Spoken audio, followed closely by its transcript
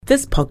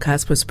This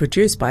podcast was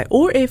produced by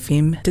OAR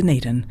FM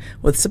Dunedin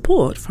with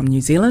support from New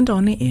Zealand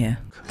On the Air.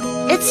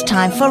 It's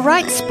time for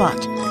Right Spot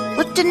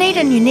with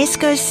Dunedin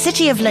UNESCO's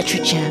City of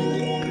Literature.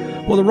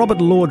 Well, the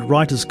Robert Lord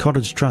Writers'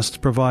 Cottage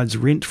Trust provides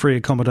rent-free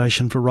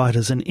accommodation for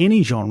writers in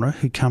any genre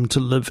who come to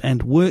live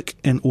and work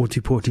in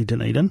Ōtepoti,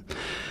 Dunedin.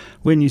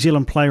 When New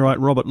Zealand playwright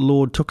Robert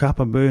Lord took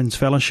up a Burns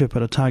Fellowship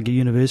at Otago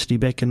University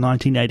back in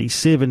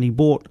 1987, he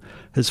bought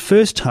his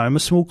first home, a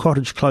small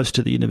cottage close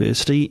to the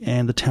university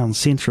and the town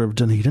centre of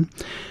Dunedin.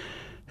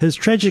 His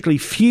tragically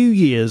few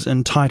years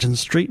in Titan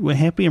Street were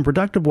happy and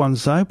productive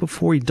ones, though.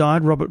 Before he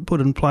died, Robert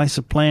put in place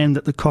a plan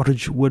that the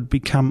cottage would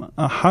become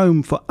a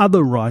home for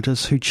other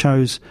writers who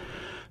chose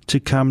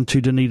to come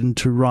to Dunedin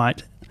to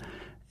write,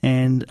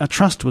 and a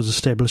trust was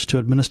established to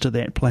administer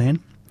that plan.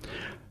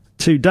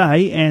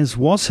 Today, as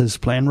was his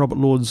plan, Robert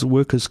Lord's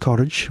Workers'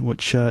 Cottage,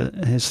 which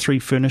has 3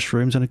 furnished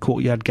rooms and a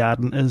courtyard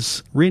garden,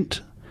 is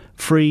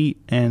rent-free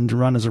and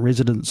run as a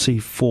residency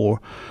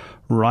for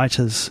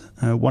writers.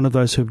 One of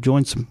those who have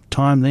joined some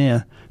time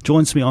there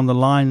joins me on the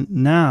line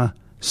now.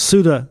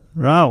 Sudha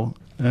Rao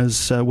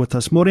is with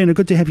us. Morena,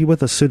 good to have you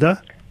with us,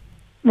 Sudha.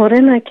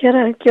 Morena, kia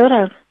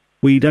ora.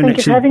 Thank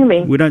you for having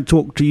me. We don't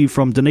talk to you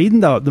from Dunedin,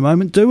 though, at the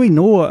moment, do we?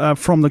 Nor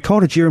from the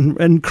cottage here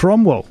in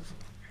Cromwell.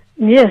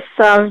 Yes,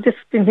 I've just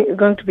been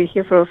going to be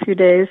here for a few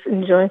days,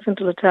 enjoying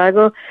Central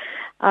Otago.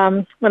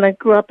 When I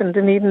grew up in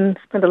Dunedin,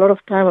 spent a lot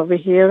of time over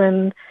here,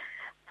 and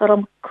thought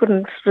I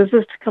couldn't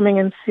resist coming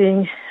and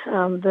seeing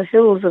the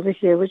hills over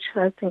here, which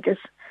I think is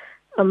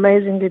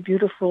amazingly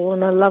beautiful.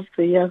 And I love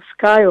the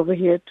sky over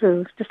here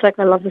too, just like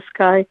I love the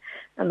sky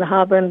and the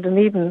harbour in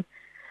Dunedin.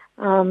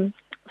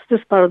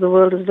 This part of the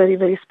world is very,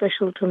 very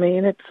special to me,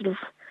 and it's sort of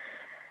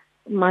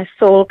my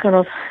soul,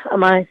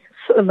 my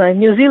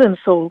New Zealand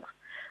soul.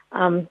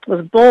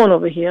 Was born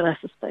over here, I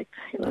suspect.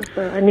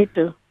 So I need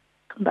to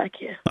come back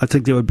here. I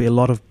think there would be a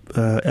lot of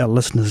our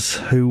listeners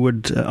who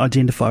would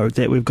identify with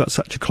that. We've got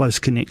such a close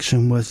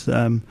connection with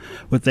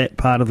that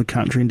part of the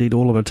country, indeed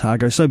all of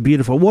Otago. So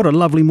beautiful. What a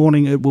lovely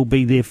morning it will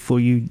be there for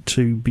you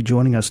to be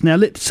joining us. Now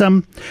let's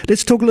talk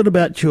a little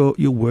about your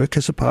work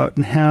as a poet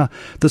and how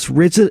this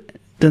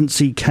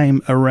residency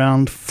came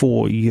around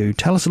for you.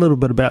 Tell us a little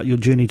bit about your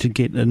journey to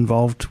get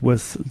involved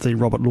with the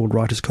Robert Lord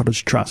Writers'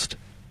 Cottage Trust.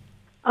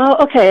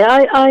 Okay.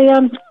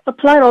 I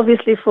applied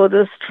obviously for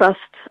this trust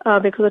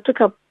because I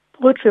took up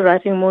poetry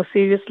writing more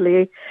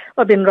seriously.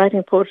 I've been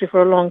writing poetry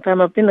for a long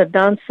time. I've been a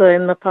dancer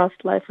in my past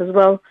life as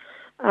well.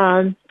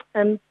 And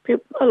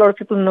a lot of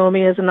people know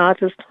me as an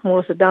artist, more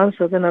as a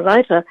dancer than a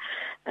writer.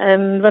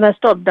 And when I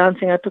stopped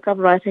dancing, I took up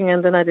writing,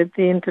 and then I did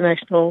the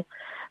international,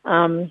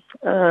 the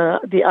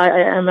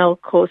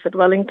IIML course at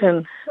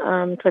Wellington,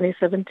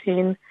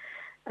 2017.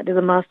 I did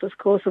a master's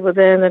course over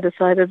there, and I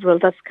decided, well,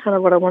 that's kind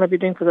of what I want to be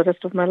doing for the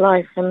rest of my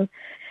life. And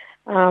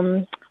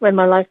when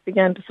my life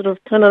began to sort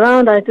of turn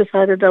around, I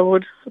decided I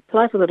would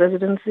apply for the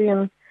residency,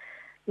 and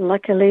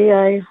luckily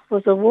I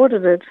was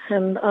awarded it,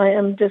 and I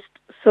am just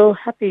so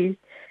happy.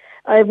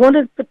 I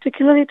wanted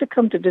particularly to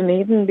come to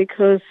Dunedin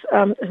because,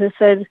 as I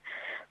said,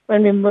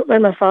 when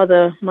my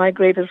father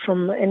migrated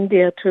from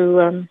India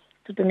to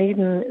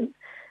Dunedin,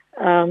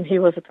 he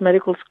was at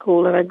medical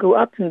school, and I grew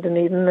up in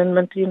Dunedin and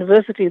went to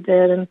university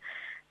there, and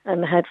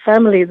had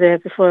family there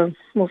before I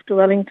moved to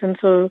Wellington.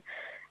 So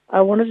I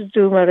wanted to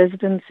do my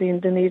residency in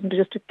Dunedin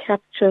just to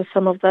capture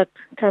some of that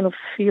kind of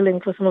feeling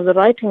for some of the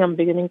writing I'm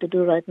beginning to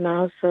do right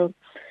now. So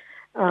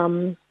I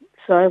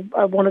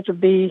wanted to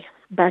be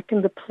back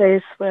in the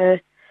place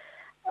where,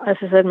 as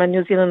I said, my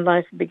New Zealand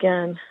life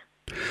began.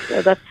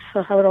 So that's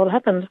how it all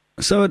happened.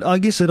 So I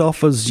guess it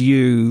offers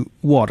you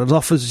what? It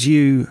offers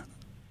you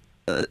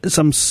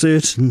some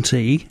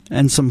certainty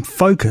and some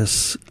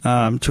focus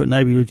to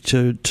enable you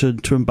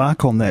to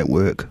embark on that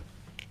work.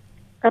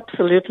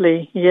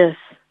 Absolutely, yes.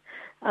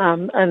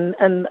 And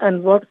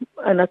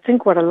I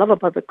think what I love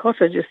about the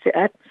cottage is the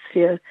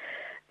atmosphere.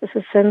 There's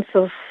a sense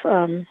of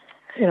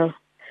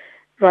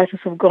writers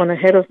have gone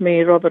ahead of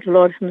me. Robert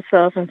Lord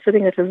himself, and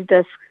sitting at his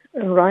desk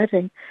and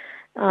writing.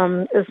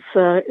 When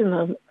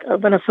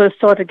I first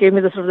saw it gave me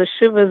the sort of the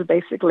shivers,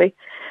 basically.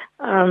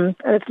 And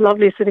it's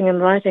lovely sitting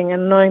and writing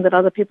and knowing that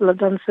other people have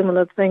done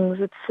similar things.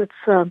 It's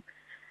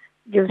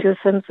gives you a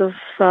sense of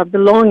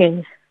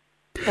belonging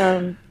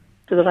to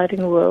the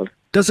writing world.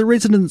 Does a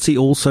residency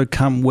also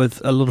come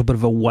with a little bit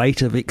of a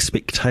weight of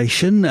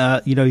expectation?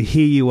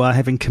 Here you are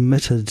having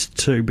committed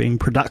to being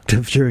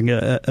productive during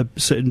a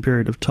certain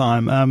period of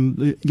time.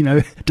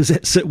 Does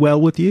that sit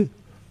well with you?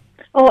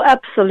 Oh,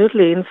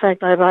 absolutely. In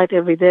fact, I write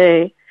every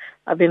day.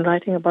 I've been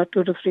writing about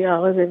 2 to 3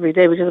 hours every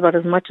day, which is about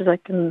as much as I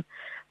can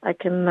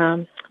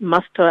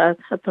muster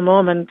at the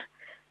moment.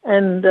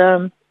 And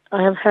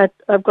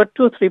I've got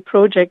 2 or 3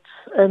 projects,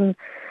 and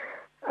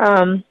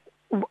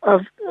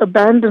I've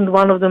abandoned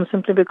one of them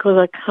simply because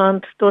I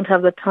don't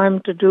have the time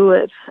to do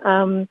it.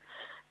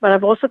 But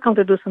I've also come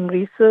to do some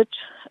research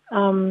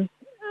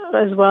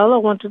as well. I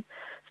want to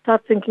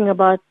start thinking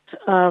about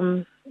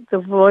the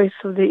voice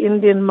of the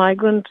Indian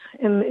migrant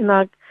in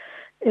a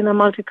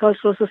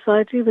multicultural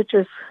society, which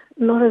is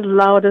not as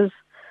loud as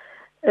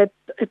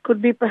it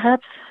could be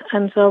perhaps,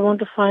 and so I want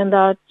to find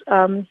out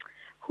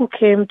who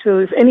came to,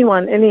 if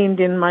anyone, any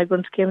Indian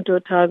migrants came to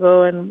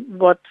Otago and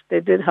what they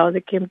did, how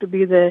they came to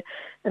be there,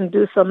 and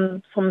do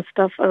some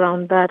stuff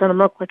around that. And I'm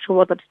not quite sure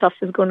what that stuff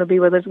is going to be,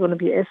 whether it's going to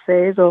be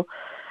essays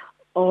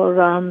or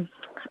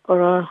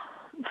a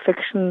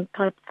fiction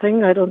type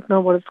thing. I don't know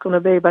what it's going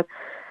to be, but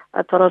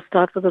I thought I'd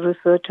start with the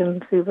research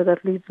and see where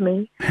that leads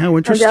me. How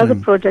interesting. And the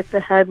other project I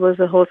had was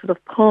a whole set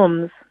of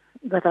poems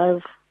that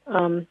I've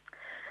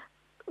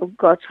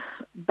got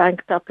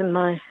banked up in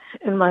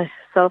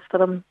myself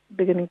that I'm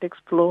beginning to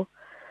explore.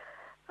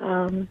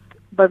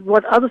 But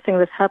what other thing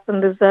that's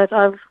happened is that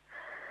I've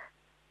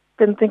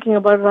been thinking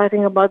about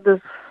writing about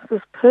this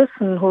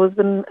person who has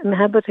been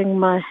inhabiting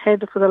my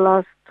head for the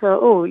last,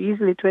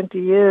 easily 20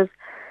 years.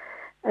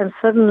 And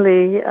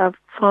suddenly I've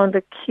found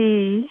a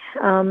key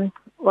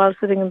while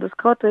sitting in this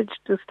cottage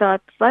to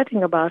start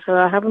writing about her.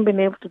 I haven't been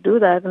able to do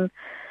that,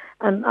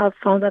 and I've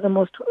found that a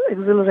most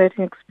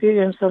exhilarating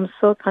experience. I'm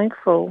so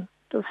thankful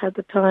to have had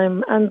the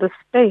time and the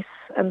space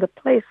and the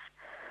place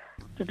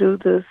to do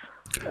this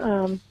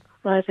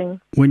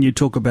writing. When you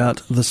talk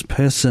about this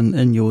person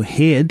in your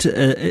head,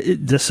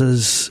 this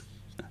is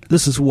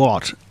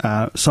what?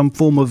 Some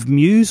form of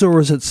muse, or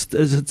is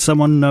it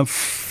someone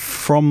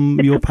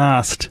from your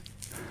past?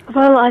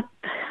 Well, I'm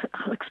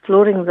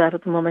exploring that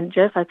at the moment,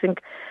 Jeff. I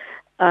think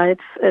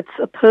it's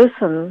a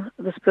person.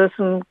 This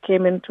person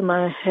came into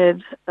my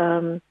head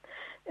in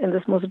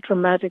this most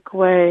dramatic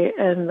way,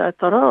 and I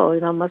thought,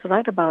 I must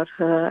write about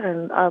her,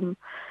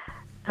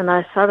 and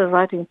I started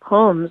writing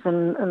poems,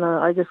 and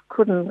I just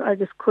couldn't.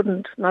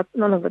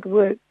 None of it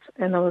worked,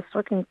 and I was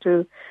talking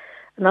to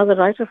another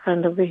writer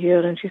friend over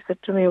here, and she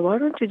said to me, "Why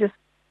don't you just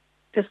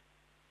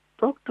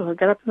talk to her?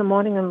 Get up in the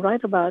morning and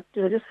write about.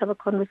 Just have a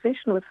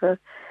conversation with her."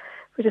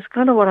 Which is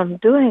kind of what I'm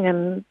doing,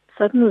 and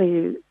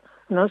suddenly,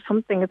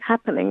 something is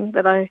happening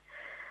that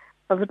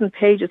I've written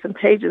pages and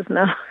pages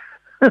now.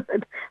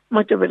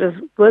 Much of it is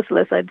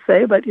worthless, I'd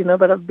say, but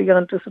I've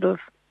begun to sort of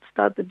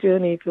start the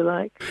journey, if you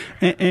like.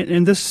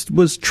 And this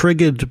was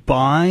triggered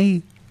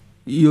by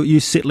you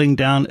settling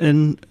down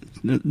in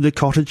the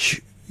cottage,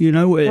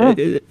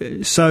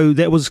 so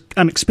that was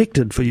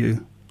unexpected for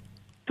you.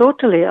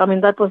 Totally. I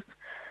mean, that was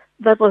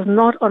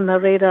not on my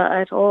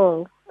radar at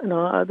all.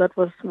 That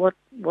was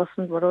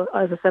wasn't what,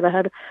 as I said, I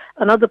had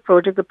another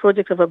project. The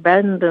project I've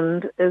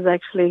abandoned is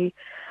actually,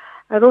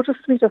 I wrote a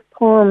suite of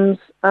poems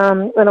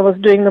when I was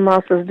doing the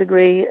master's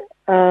degree,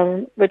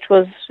 which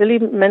was really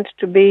meant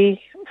to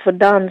be for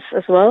dance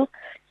as well.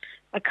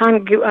 I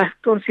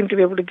don't seem to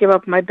be able to give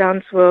up my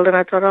dance world, and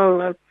I thought,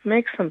 I'll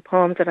make some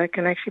poems that I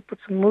can actually put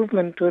some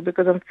movement to it,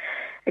 because I'm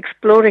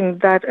exploring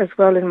that as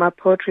well in my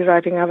poetry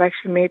writing. I've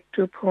actually made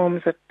 2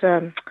 poems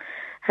that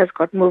has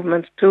got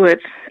movement to it,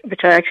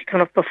 which I actually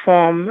kind of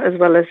perform as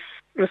well as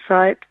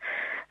recite.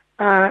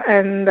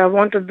 And I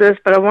wanted this,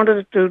 but I wanted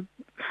it to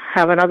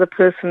have another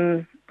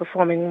person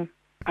performing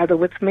either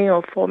with me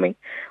or for me.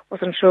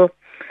 Wasn't sure.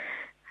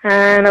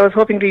 And I was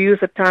hoping to use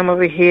the time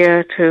over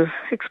here to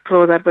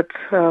explore that with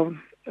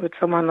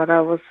someone that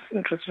I was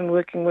interested in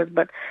working with,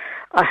 but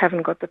I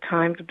haven't got the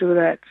time to do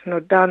that.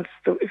 Dance.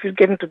 If you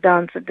get into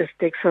dance, it just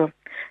takes you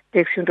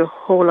into a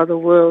whole other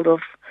world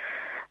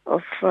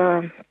of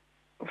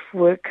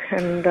work,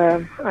 and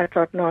I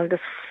thought, no, I'll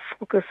just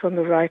focus on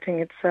the writing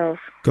itself.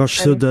 Gosh,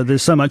 Sudha,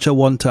 there's so much I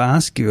want to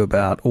ask you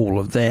about all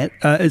of that.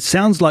 It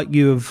sounds like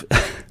you have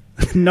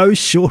no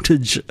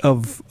shortage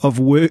of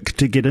work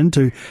to get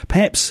into,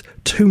 perhaps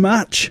too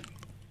much.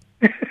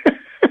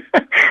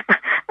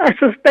 I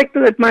suspect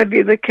that it might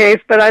be the case,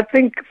 but I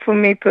think for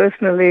me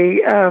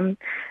personally,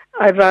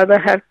 I'd rather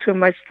have too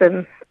much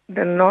than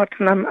not,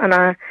 and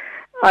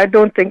I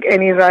don't think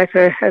any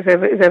writer is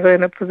ever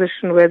in a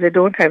position where they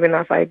don't have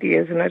enough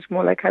ideas, and it's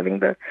more like having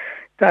the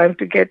time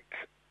to get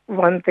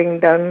one thing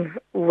done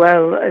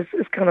well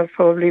is kind of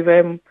probably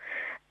where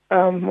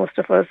most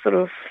of us sort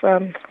of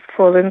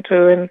fall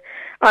into. And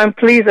I'm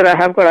pleased that I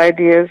have got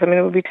ideas. I mean,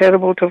 it would be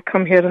terrible to have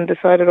come here and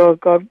decided, oh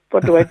God,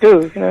 what do I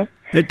do?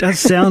 It does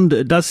sound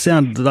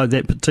though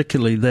that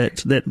particularly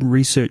that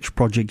research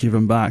project you've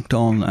embarked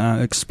on,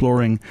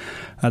 exploring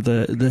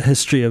the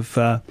history of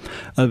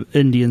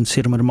Indian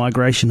settlement and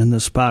migration in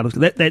this part of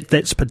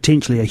that's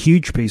potentially a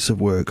huge piece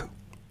of work.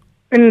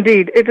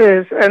 Indeed, it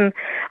is. And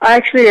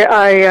I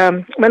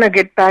when I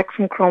get back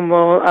from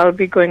Cromwell, I'll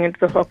be going into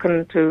the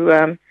Hocken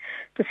to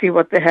see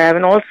what they have,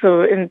 and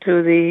also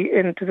into the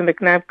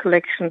McNabb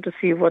collection to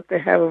see what they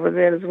have over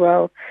there as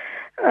well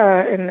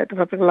in the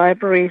public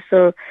library.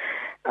 So.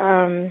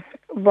 And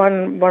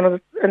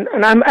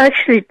I'm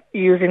actually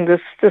using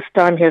this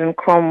time here in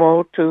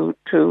Cromwell to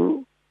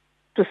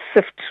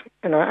sift,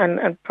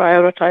 and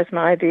prioritize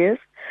my ideas,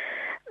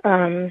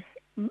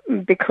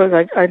 because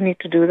I need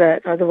to do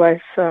that.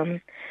 Otherwise,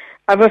 I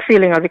have a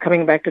feeling I'll be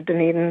coming back to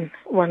Dunedin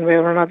one way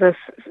or another,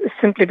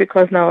 simply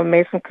because now I've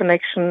made some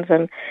connections,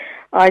 and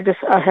I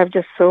have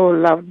just so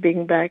loved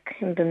being back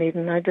in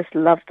Dunedin. I just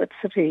love that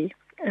city,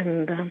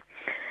 and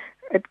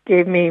it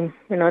gave me,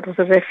 it was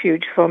a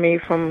refuge for me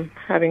from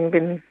having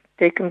been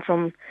taken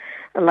from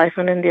a life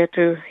in India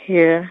to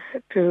here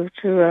to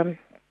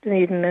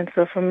Dunedin, and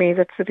so for me,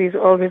 that city is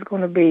always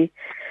going to be.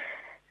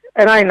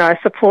 And I know I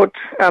support.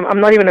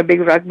 I'm not even a big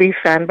rugby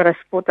fan, but I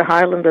support the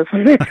Highlanders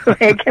when they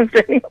play against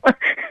anyone.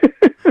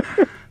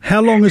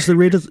 How long is the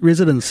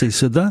residency,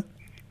 Sudha?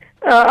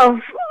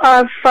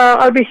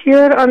 I'll be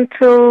here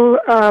until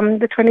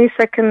the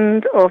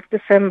 22nd of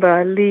December.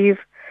 I leave.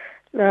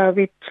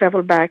 We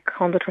travel back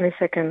on the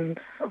 22nd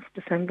of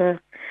December.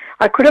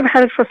 I could have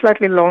had it for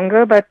slightly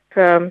longer, but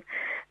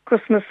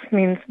Christmas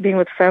means being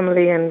with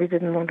family, and we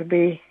didn't want to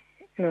be,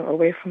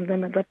 away from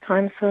them at that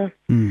time. So.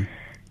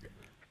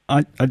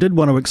 I did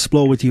want to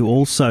explore with you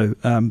also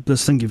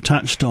this thing you've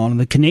touched on,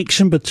 the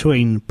connection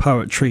between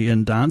poetry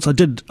and dance. I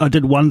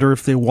did wonder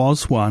if there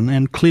was one,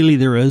 and clearly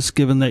there is,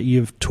 given that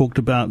you've talked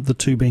about the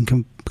two being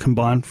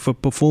combined for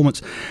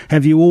performance.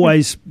 Have you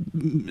always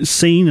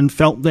seen and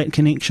felt that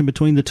connection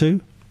between the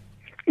two?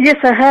 Yes,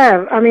 I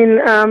have. I mean,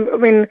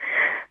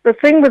 the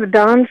thing with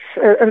dance,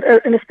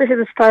 and especially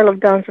the style of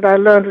dance that I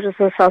learned, which is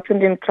a South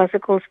Indian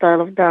classical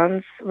style of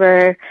dance,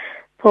 where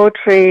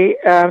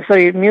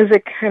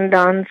music and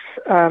dance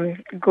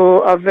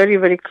are very,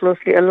 very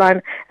closely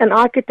aligned, and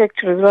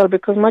architecture as well,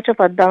 because much of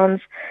our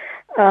dance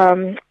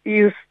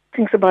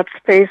thinks about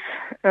space,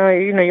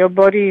 your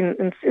body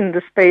in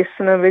the space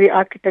in a very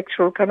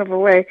architectural kind of a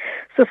way.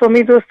 So for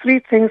me, those three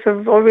things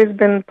have always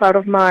been part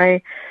of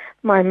my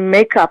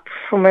makeup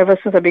from ever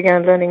since I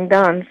began learning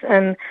dance.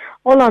 And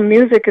all our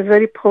music is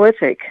very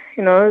poetic,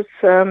 it's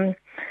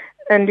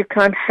and you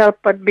can't help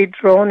but be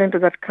drawn into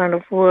that kind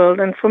of world.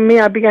 And for me,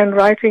 I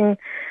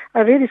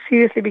really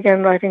seriously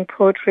began writing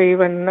poetry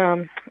when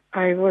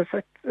I was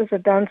at a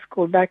dance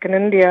school back in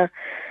India.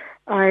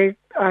 I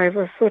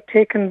was so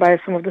taken by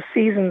some of the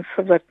seasons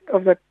of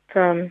that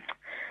where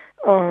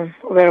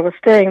I was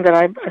staying that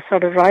I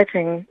started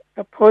writing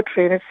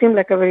poetry, and it seemed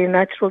like a very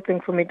natural thing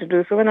for me to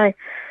do. So when I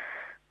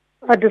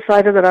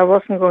decided that I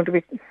wasn't going to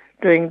be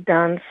doing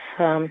dance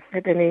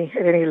at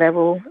any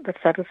level that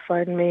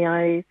satisfied me,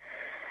 I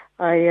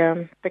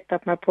picked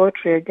up my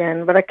poetry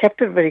again, but I kept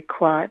it very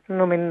quiet.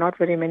 Not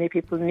very many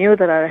people knew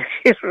that I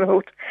actually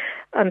wrote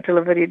until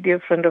a very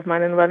dear friend of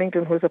mine in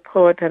Wellington, who's a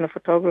poet and a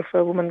photographer,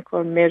 a woman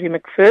called Mary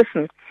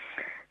McPherson,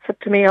 said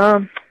to me,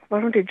 why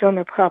don't you join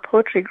our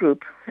poetry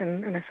group?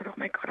 And I said, oh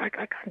my God, I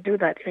can't do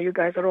that. You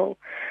guys are all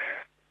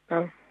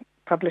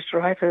published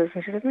writers.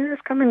 And she said,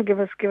 just come and give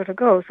it a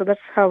go. So that's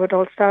how it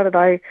all started.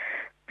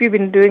 We've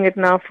been doing it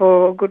now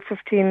for a good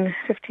 15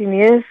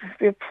 years.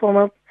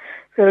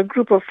 We're a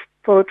group of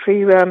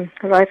poetry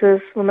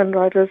writers, women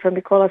writers, and we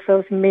call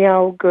ourselves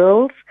Meow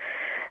Girls.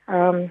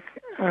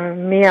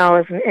 Meow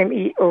is an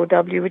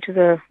MEOW, which is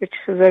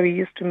where we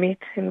used to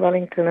meet in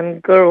Wellington,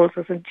 and Girls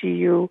is a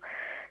GURRLS.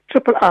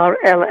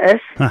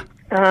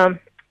 Huh.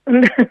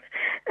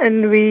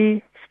 And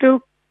we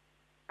still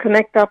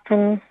connect up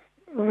and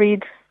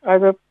read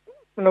either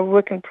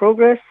work in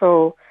progress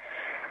or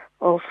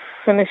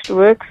finished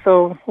works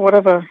or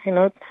whatever,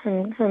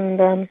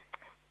 and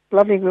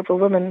lovely group of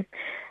women.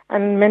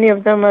 And many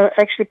of them are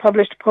actually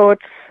published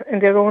poets in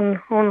their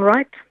own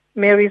right.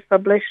 Mary's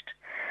published.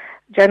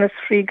 Janice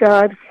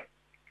Freegard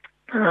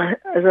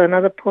is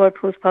another poet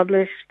who's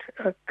published.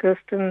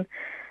 Kirsten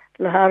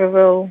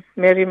Laharaville,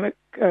 Mary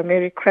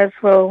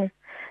Creswell.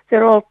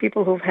 They're all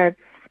people who've had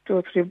 2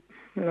 or 3,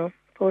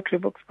 poetry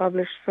books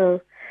published.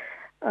 So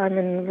I'm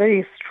in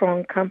very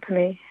strong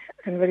company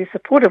and very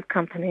supportive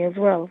company as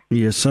well.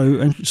 Yeah,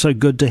 so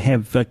good to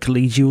have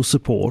collegial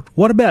support.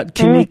 What about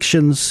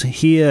connections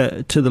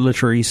here to the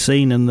literary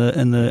scene in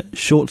the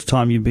short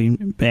time you've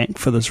been back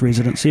for this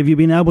residency? Have you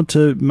been able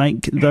to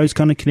make those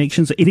kind of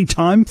connections at any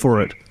time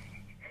for it?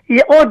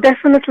 Yeah,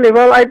 definitely.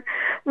 My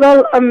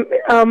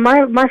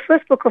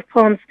first book of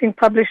poems is being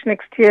published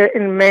next year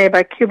in May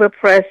by Cuba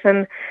Press,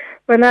 and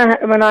when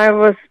I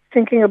was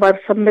thinking about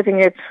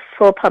submitting it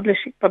for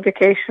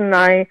publication,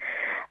 I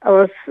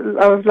was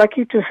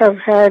lucky to have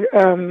had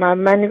my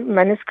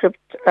manuscript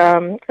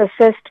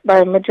assessed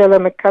by Majella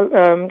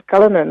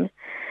Cullinan,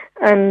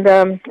 and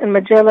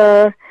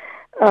Majella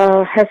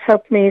has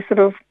helped me sort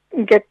of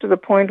get to the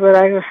point where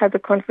I had the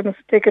confidence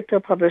to take it to a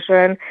publisher.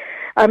 And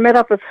I met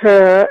up with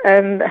her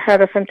and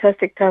had a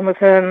fantastic time with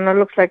her, and it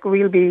looks like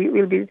we'll be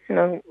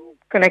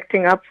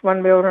connecting up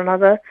one way or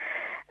another.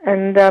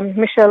 And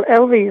Michelle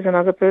Elvey is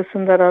another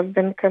person that I've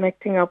been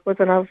connecting up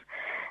with, and I've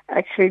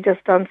actually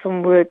just done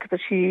some work that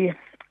she's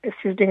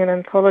doing an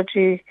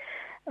anthology.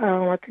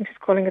 I think she's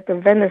calling it the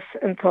Venice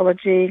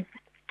Anthology,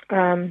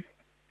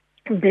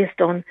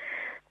 based on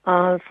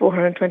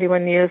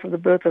 421 years of the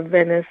birth of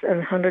Venice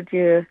and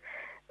 100-year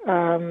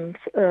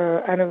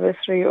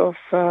anniversary of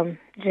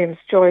James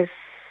Joyce.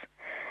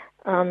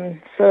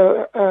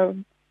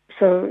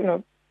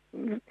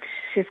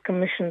 She's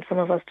commissioned some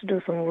of us to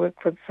do some work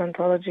for this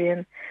anthology,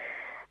 and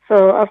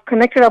so I've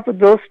connected up with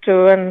those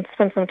two and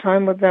spent some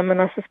time with them,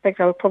 and I suspect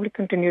I'll probably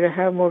continue to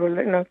have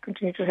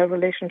continue to have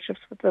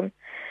relationships with them.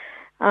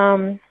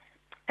 I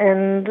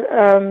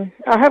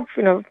have,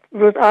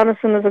 Ruth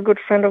Arneson is a good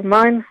friend of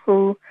mine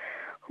whom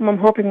I'm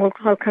hoping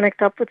I'll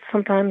connect up with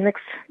sometime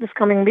this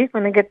coming week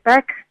when I get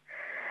back.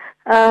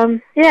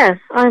 I'm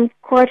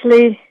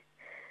quietly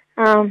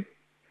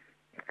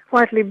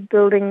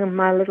building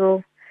my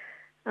little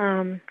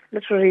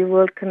literary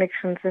world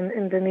connections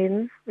in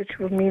Dunedin, which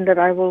will mean that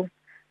I will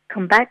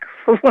come back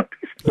for one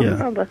reason or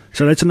another.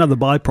 So that's another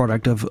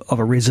byproduct of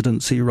a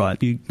residency,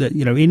 right?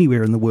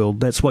 Anywhere in the world,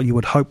 that's what you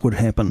would hope would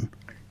happen.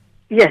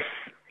 Yes.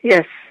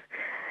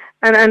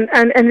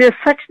 And they're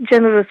such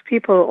generous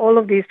people. All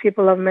of these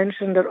people I've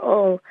mentioned are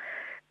all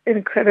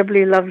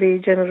incredibly lovely,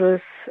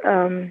 generous,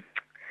 and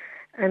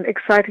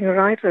exciting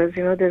writers.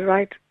 They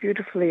write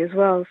beautifully as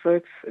well.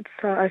 So it's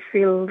I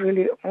feel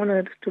really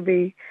honored to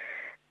be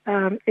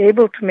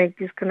able to make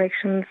these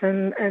connections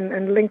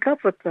and link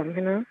up with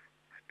them.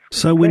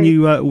 So when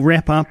you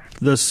wrap up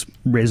this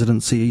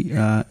residency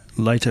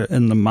later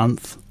in the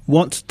month,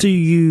 what do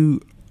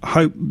you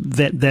hope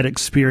that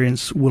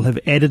experience will have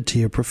added to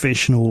your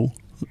professional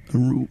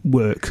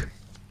work?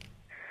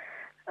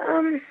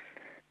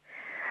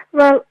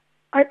 Well,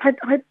 I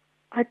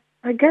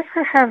guess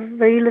I have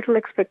very little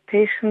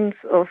expectations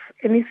of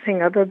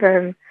anything other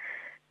than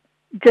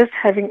just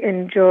having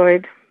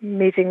enjoyed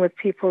meeting with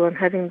people and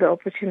having the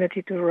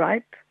opportunity to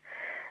write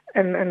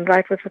and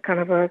write with a kind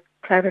of a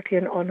clarity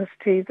and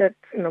honesty that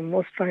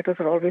most writers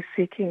are always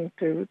seeking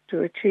to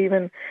achieve.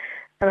 And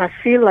I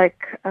feel like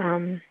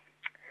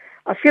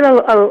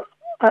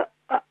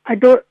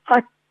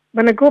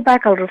when I go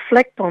back, I'll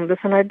reflect on this,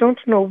 and I don't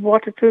know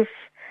what it is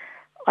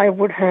I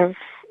would have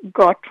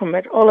got from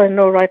it. All I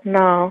know right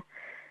now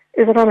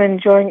is that I'm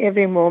enjoying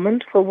every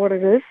moment for what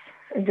it is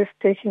and just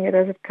taking it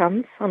as it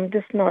comes. I'm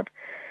just not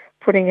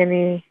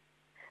I'm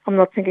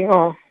not thinking,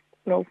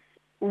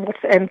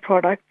 what's the end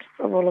product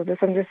of all of this?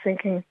 I'm just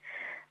thinking,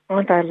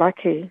 aren't I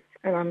lucky?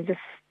 And I'm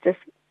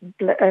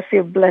I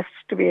feel blessed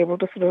to be able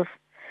to sort of,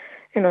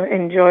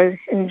 enjoy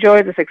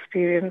this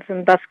experience.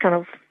 And that's kind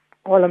of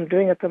all I'm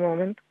doing at the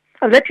moment.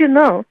 I'll let you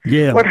know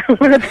what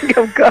I think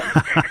I've got.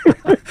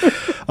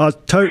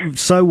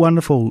 So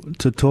wonderful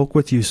to talk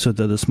with you,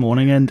 Sudha, this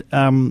morning. And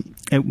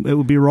it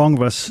would be wrong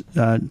of us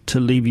to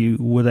leave you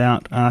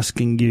without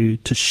asking you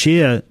to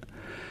share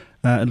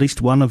at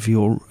least one of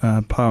your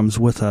poems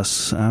with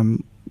us.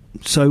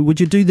 So would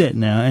you do that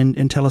now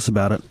and tell us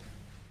about it?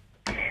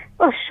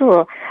 Oh,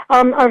 sure.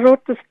 I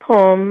wrote this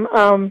poem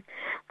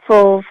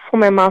for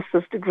my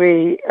master's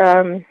degree,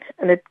 and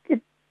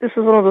this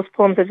is one of those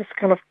poems that just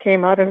kind of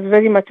came out, and it's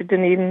very much a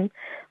Dunedin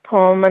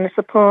poem, and it's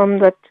a poem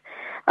that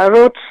I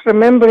wrote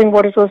remembering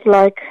what it was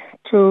like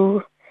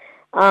to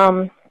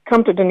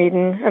come to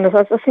Dunedin, and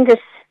I think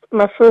it's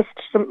my first,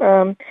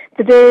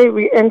 the day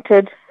we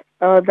entered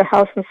the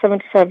house on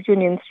 75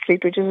 Union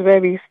Street, which is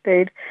where we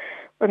stayed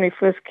when we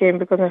first came,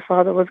 because my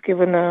father was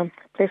given a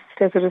place to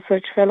stay as a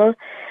research fellow.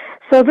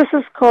 So this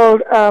is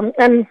called,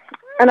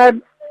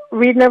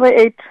 we never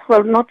ate,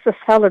 not the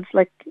salads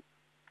like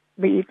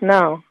we eat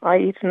now. I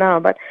eat now,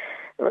 but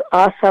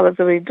our salads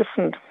are very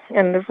different.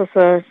 And this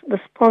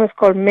poem is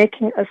called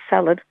Making a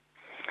Salad.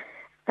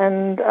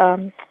 And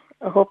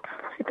I hope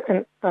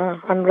it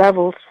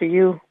unravels for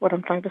you what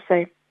I'm trying to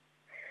say.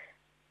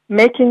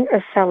 Making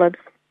a salad.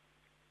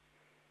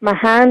 My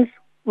hands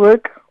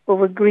work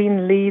over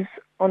green leaves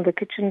on the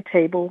kitchen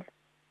table,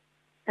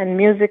 and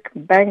music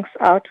banks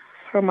out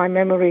from my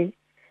memory,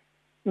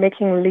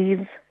 making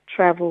leaves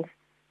travel.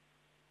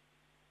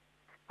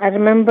 I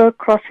remember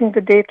crossing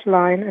the date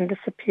line and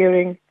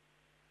disappearing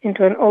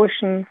into an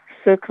ocean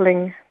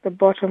circling the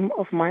bottom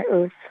of my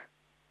earth.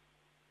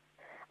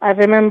 I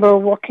remember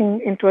walking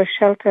into a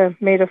shelter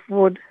made of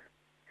wood,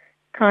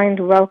 kind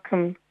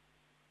welcome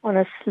on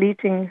a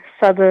sleeting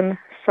southern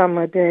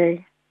summer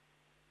day.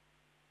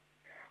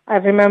 I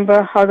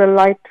remember how the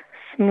light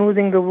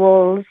smoothing the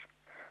walls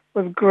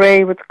was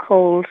gray with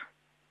cold,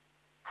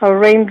 how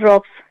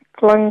raindrops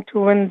clung to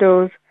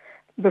windows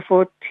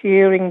before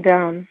tearing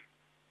down.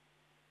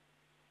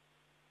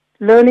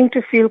 Learning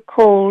to feel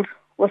cold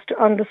was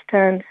to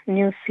understand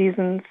new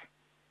seasons.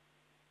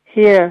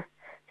 Here,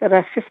 there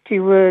are 50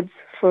 words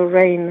for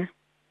rain.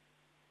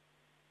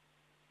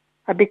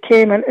 I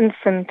became an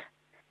infant,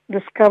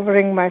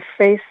 discovering my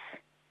face,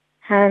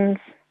 hands,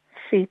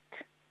 feet.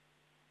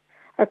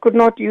 I could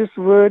not use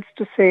words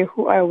to say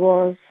who I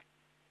was.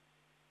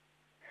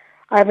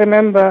 I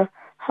remember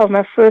how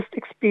my first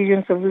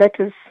experience of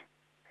lettuce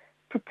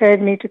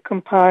prepared me to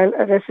compile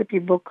a recipe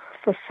book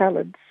for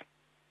salads.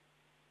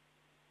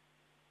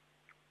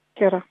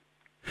 Kia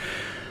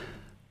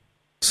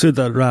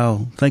Sudha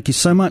Rao, thank you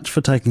so much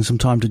for taking some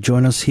time to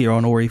join us here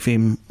on OAR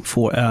FM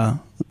for our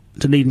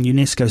Dunedin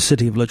UNESCO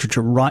City of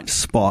Literature Right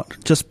Spot.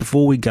 Just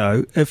before we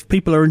go, if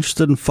people are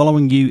interested in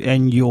following you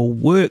and your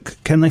work,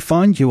 can they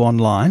find you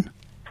online?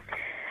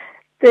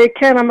 They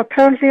can. I'm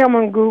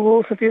on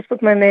Google, so if you just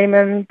put my name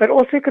in. But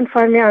also you can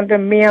find me under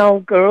Meow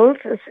Girls.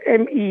 It's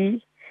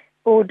MEOW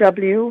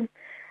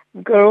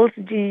Girls,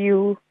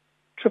 GURRLS.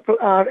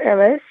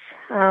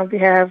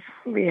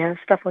 We have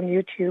stuff on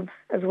YouTube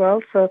as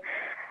well. So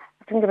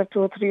I think there are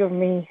 2 or 3 of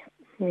me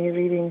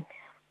reading.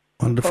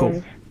 Wonderful.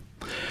 Poems.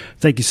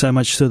 Thank you so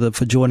much, Sudha,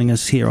 for joining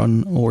us here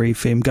on OAR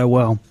FM. Go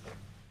well.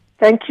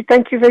 Thank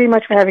you very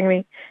much for having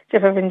me.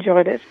 Jeff, I've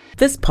enjoyed it.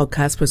 This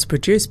podcast was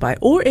produced by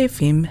OAR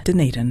FM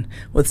Dunedin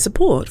with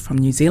support from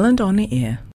New Zealand On the Air.